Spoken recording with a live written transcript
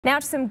Now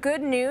to some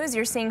good news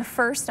you're seeing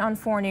first on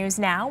 4 News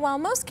Now. While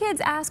most kids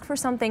ask for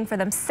something for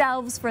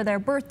themselves for their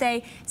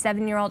birthday,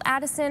 7-year-old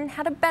Addison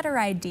had a better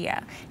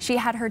idea. She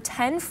had her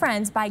 10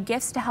 friends buy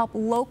gifts to help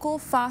local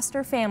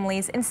foster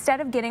families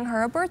instead of getting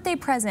her a birthday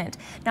present.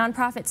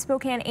 Nonprofit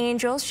Spokane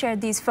Angels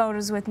shared these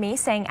photos with me,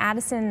 saying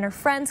Addison and her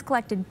friends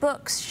collected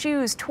books,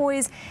 shoes,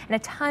 toys, and a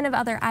ton of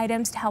other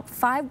items to help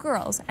 5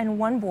 girls and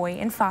 1 boy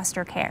in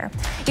foster care.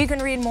 You can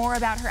read more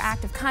about her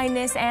act of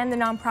kindness and the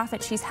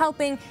nonprofit she's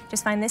helping.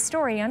 Just find this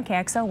story on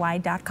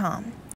KXLY.com.